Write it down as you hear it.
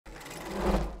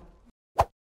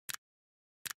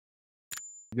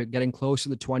We're getting close to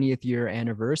the 20th year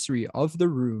anniversary of The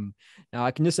Room. Now,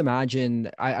 I can just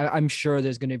imagine. I'm sure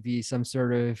there's going to be some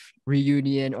sort of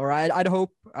reunion, or I'd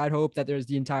hope that there's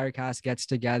the entire cast gets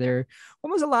together.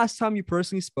 When was the last time you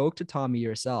personally spoke to Tommy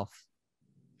yourself?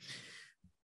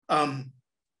 Um,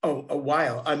 oh, a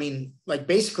while. I mean, like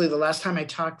basically the last time I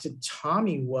talked to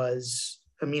Tommy was,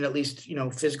 I mean, at least,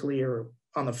 physically or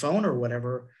on the phone or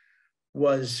whatever,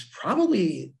 was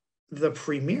probably the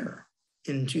premiere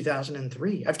in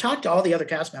 2003. I've talked to all the other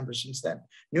cast members since then,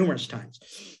 numerous times.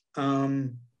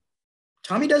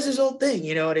 Tommy does his old thing,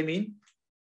 you know what I mean?